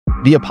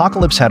The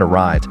apocalypse had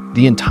arrived.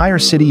 The entire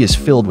city is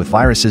filled with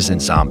viruses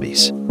and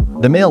zombies.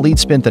 The male lead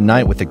spent the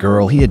night with the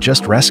girl he had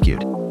just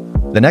rescued.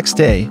 The next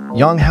day,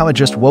 Yang Hao had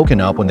just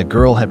woken up when the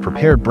girl had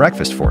prepared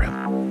breakfast for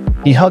him.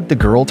 He hugged the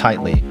girl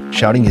tightly,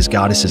 shouting his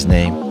goddess's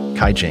name,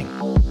 Kai Jing.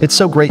 "It's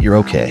so great you're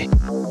okay."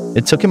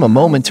 It took him a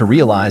moment to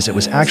realize it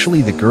was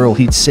actually the girl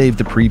he'd saved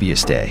the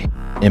previous day.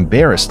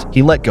 Embarrassed,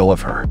 he let go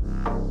of her.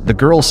 The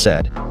girl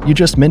said, "You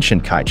just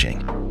mentioned Kai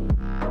Jing."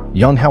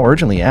 Yang Hao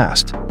urgently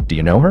asked, "Do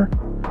you know her?"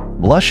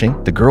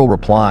 Blushing, the girl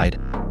replied,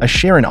 "I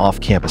share an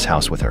off-campus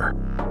house with her.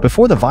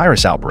 Before the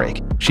virus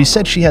outbreak, she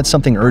said she had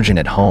something urgent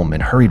at home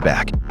and hurried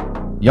back."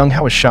 Yang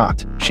Hao was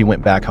shocked. She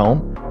went back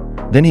home?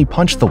 Then he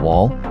punched the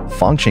wall.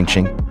 "Fang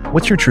Qingqing,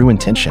 what's your true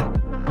intention?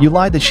 You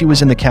lied that she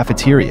was in the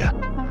cafeteria."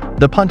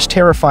 The punch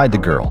terrified the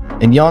girl,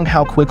 and Yang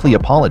Hao quickly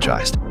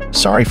apologized.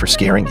 "Sorry for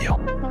scaring you.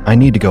 I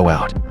need to go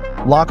out.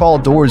 Lock all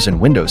doors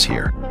and windows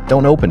here.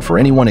 Don't open for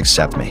anyone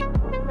except me."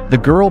 The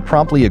girl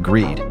promptly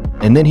agreed,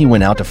 and then he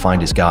went out to find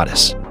his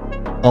goddess.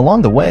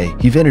 Along the way,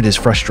 he vented his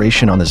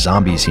frustration on the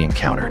zombies he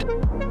encountered.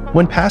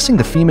 When passing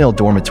the female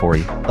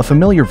dormitory, a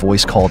familiar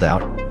voice called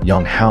out,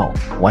 "Yang Hao,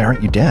 why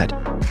aren't you dead?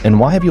 And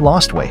why have you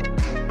lost weight?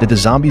 Did the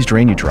zombies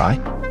drain you dry?"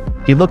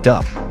 He looked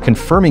up,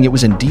 confirming it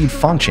was indeed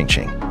Fang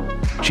Qingqing.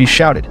 She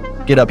shouted,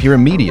 "Get up here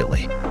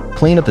immediately.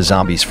 Clean up the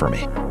zombies for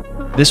me."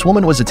 This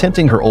woman was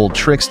attempting her old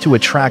tricks to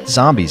attract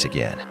zombies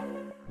again.